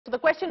So the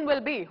question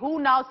will be,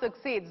 who now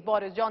succeeds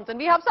Boris Johnson?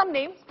 We have some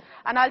names,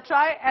 and I'll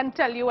try and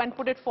tell you and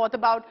put it forth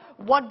about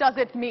what does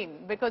it mean.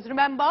 Because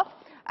remember,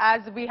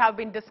 as we have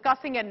been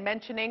discussing and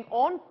mentioning,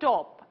 on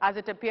top, as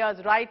it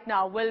appears right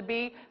now, will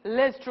be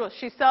Liz Truss.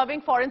 She's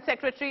serving Foreign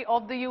Secretary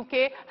of the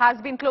UK,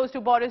 has been close to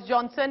Boris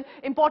Johnson,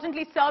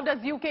 importantly served as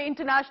UK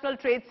International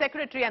Trade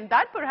Secretary, and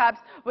that perhaps,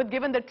 with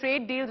given the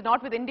trade deals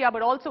not with India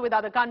but also with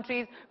other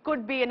countries,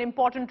 could be an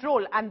important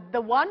role. And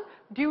the one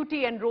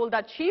duty and role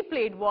that she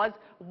played was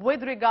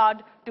with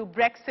regard to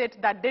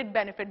Brexit, that did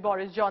benefit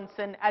Boris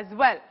Johnson as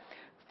well.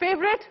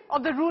 Favorite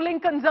of the ruling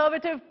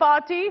Conservative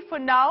Party for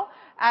now,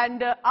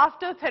 and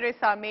after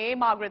Theresa May,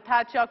 Margaret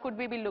Thatcher, could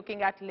we be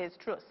looking at Liz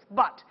Truss?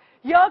 But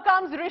here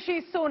comes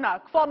Rishi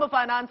Sunak, former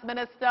Finance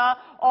Minister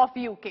of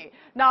UK.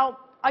 Now,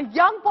 a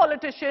young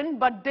politician,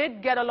 but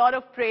did get a lot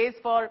of praise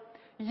for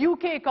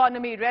UK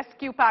economy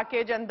rescue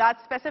package, and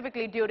that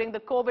specifically during the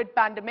COVID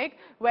pandemic,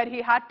 where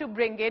he had to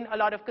bring in a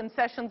lot of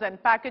concessions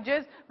and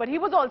packages, but he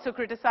was also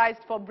criticized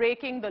for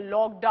breaking the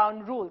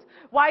lockdown rules.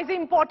 Why is he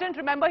important?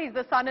 Remember, he's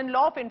the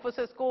son-in-law of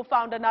Infosys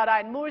co-founder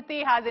Narayan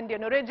Murthy, has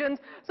Indian origins,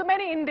 so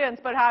many Indians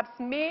perhaps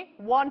may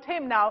want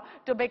him now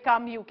to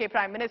become UK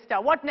Prime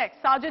Minister. What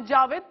next? Sajid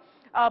Javid,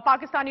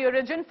 Pakistani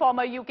origin,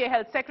 former UK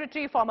Health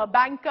Secretary, former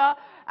banker,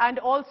 and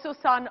also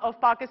son of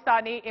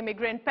Pakistani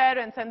immigrant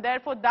parents. And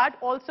therefore, that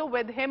also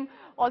with him,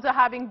 also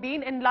having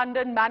been in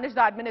London, managed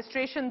the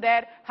administration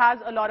there, has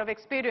a lot of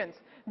experience.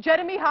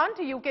 Jeremy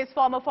Hunt, UK's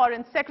former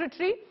Foreign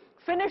Secretary,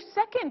 finished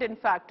second, in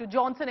fact, to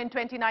Johnson in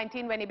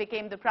 2019 when he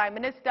became the Prime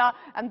Minister,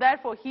 and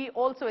therefore he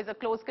also is a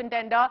close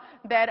contender.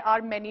 There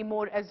are many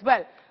more as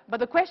well. But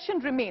the question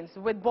remains,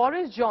 with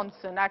Boris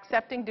Johnson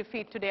accepting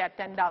defeat today at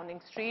 10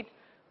 Downing Street,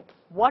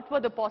 what were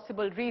the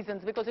possible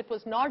reasons? Because it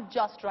was not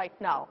just right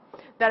now.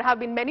 There have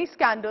been many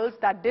scandals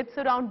that did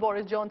surround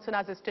Boris Johnson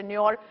as his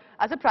tenure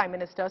as a Prime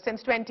Minister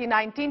since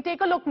 2019.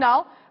 Take a look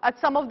now at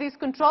some of these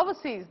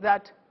controversies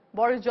that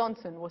Boris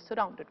Johnson was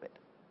surrounded with.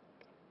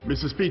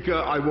 Mr. Speaker,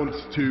 I want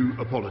to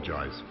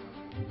apologise.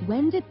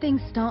 When did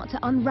things start to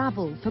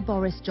unravel for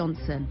Boris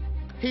Johnson?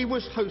 He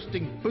was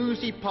hosting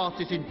boozy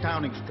parties in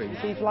Downing Street.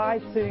 He's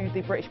lied to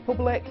the British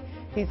public,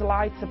 he's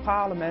lied to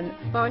Parliament.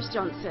 Boris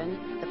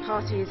Johnson, the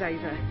party is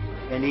over.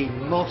 And he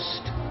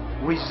must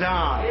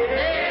resign.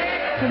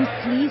 From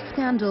sleaze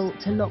scandal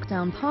to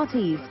lockdown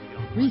parties,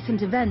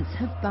 recent events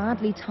have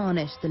badly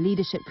tarnished the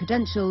leadership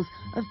credentials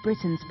of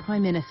Britain's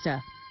Prime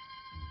Minister.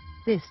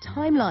 This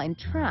timeline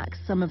tracks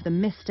some of the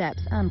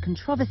missteps and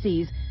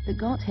controversies that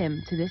got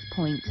him to this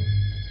point.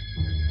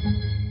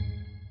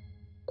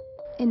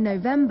 In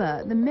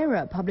November, The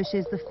Mirror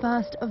publishes the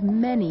first of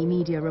many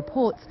media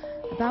reports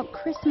about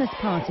Christmas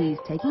parties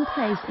taking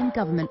place in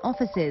government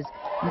offices,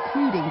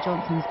 including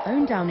Johnson's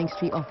own Downing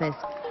Street office,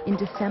 in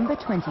December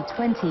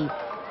 2020.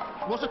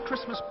 Was a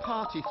Christmas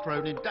party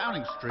thrown in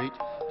Downing Street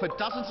for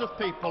dozens of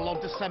people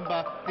on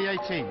December the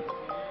 18th?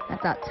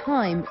 At that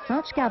time,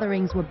 such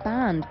gatherings were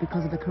banned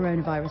because of the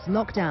coronavirus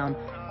lockdown.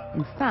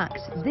 In fact,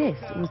 this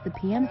was the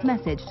PM's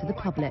message to the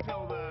public.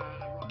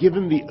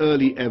 Given the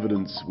early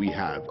evidence we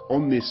have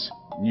on this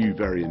new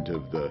variant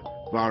of the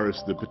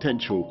virus, the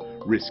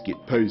potential risk it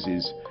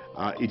poses,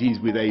 it is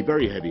with a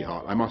very heavy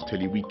heart, I must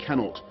tell you, we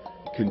cannot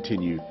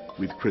continue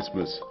with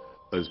Christmas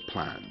as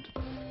planned.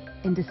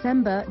 In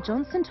December,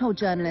 Johnson told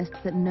journalists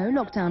that no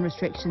lockdown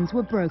restrictions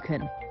were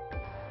broken.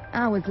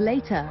 Hours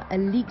later, a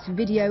leaked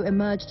video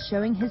emerged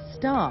showing his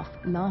staff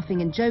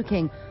laughing and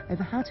joking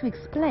over how to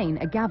explain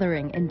a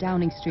gathering in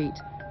Downing Street.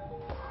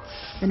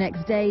 The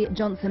next day,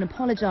 Johnson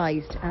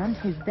apologised and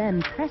his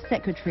then press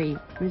secretary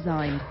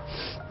resigned.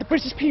 The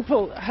British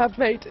people have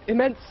made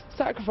immense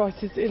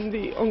sacrifices in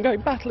the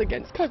ongoing battle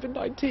against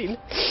COVID-19.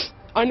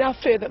 I now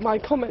fear that my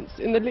comments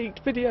in the leaked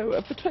video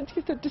of the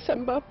 20th of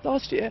December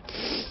last year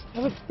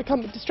have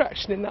become a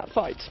distraction in that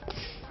fight.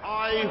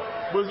 I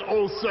was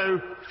also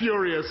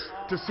furious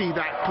to see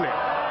that clip.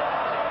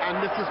 And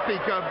Mr.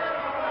 Speaker,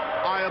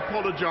 I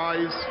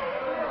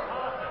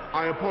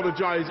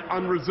apologise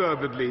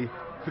unreservedly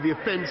for the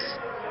offence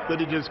that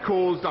it has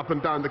caused up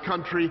and down the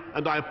country,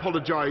 and I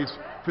apologise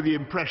for the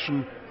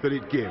impression that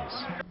it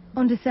gives.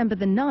 On December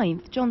the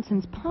 9th,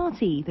 Johnson's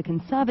party, the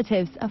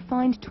Conservatives, are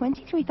fined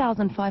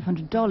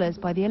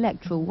 $23,500 by the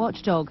electoral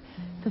watchdog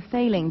for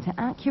failing to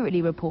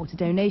accurately report a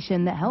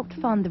donation that helped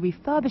fund the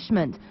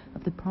refurbishment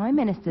of the Prime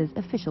Minister's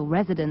official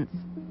residence.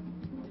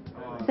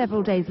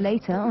 Several days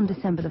later, on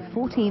December the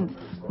 14th,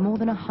 more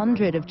than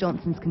 100 of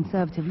Johnson's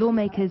Conservative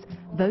lawmakers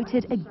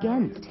voted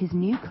against his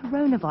new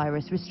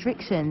coronavirus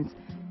restrictions,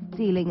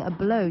 dealing a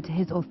blow to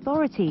his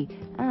authority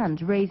and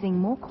raising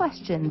more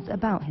questions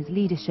about his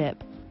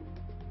leadership.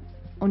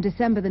 On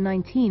December the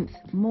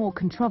 19th, more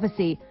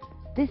controversy,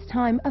 this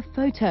time a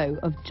photo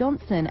of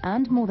Johnson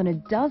and more than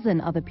a dozen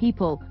other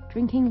people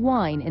drinking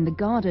wine in the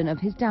garden of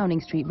his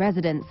Downing Street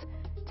residence,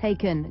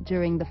 taken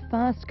during the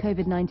first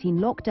COVID-19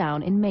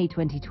 lockdown in May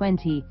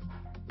 2020.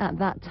 At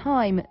that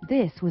time,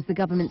 this was the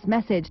government's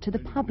message to the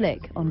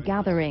public on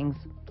gatherings.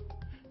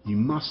 You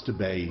must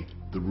obey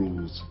the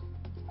rules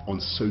on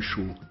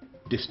social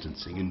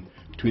distancing, and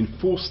to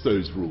enforce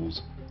those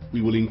rules,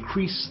 we will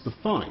increase the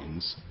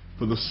fines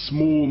for the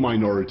small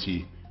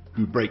minority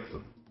who break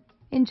them.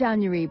 In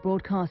January,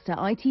 broadcaster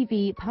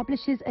ITV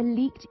publishes a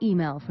leaked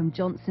email from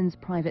Johnson's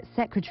private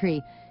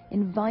secretary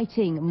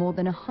inviting more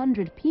than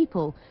 100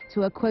 people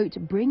to a, quote,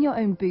 bring your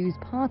own booze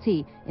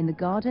party in the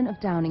garden of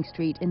Downing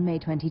Street in May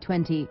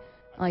 2020.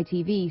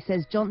 ITV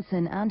says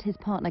Johnson and his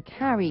partner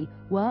Carrie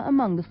were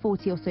among the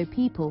 40 or so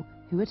people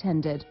who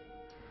attended.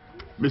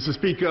 Mr.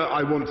 Speaker,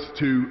 I want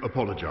to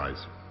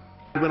apologise.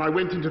 When I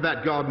went into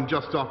that garden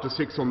just after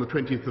 6 on the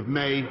 20th of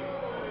May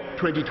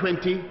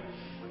 2020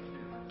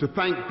 to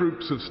thank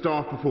groups of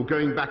staff before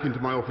going back into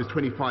my office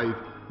 25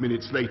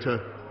 minutes later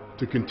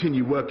to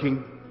continue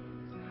working,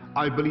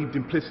 I believed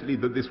implicitly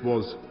that this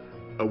was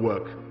a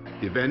work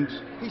event.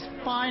 He's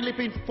finally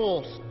been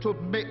forced to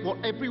admit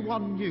what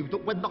everyone knew,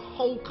 that when the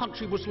whole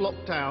country was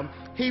locked down,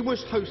 he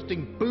was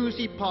hosting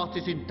boozy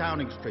parties in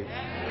Downing Street.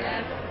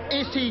 Yes.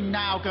 Is he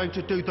now going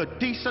to do the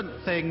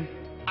decent thing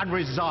and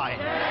resign?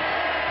 Yes.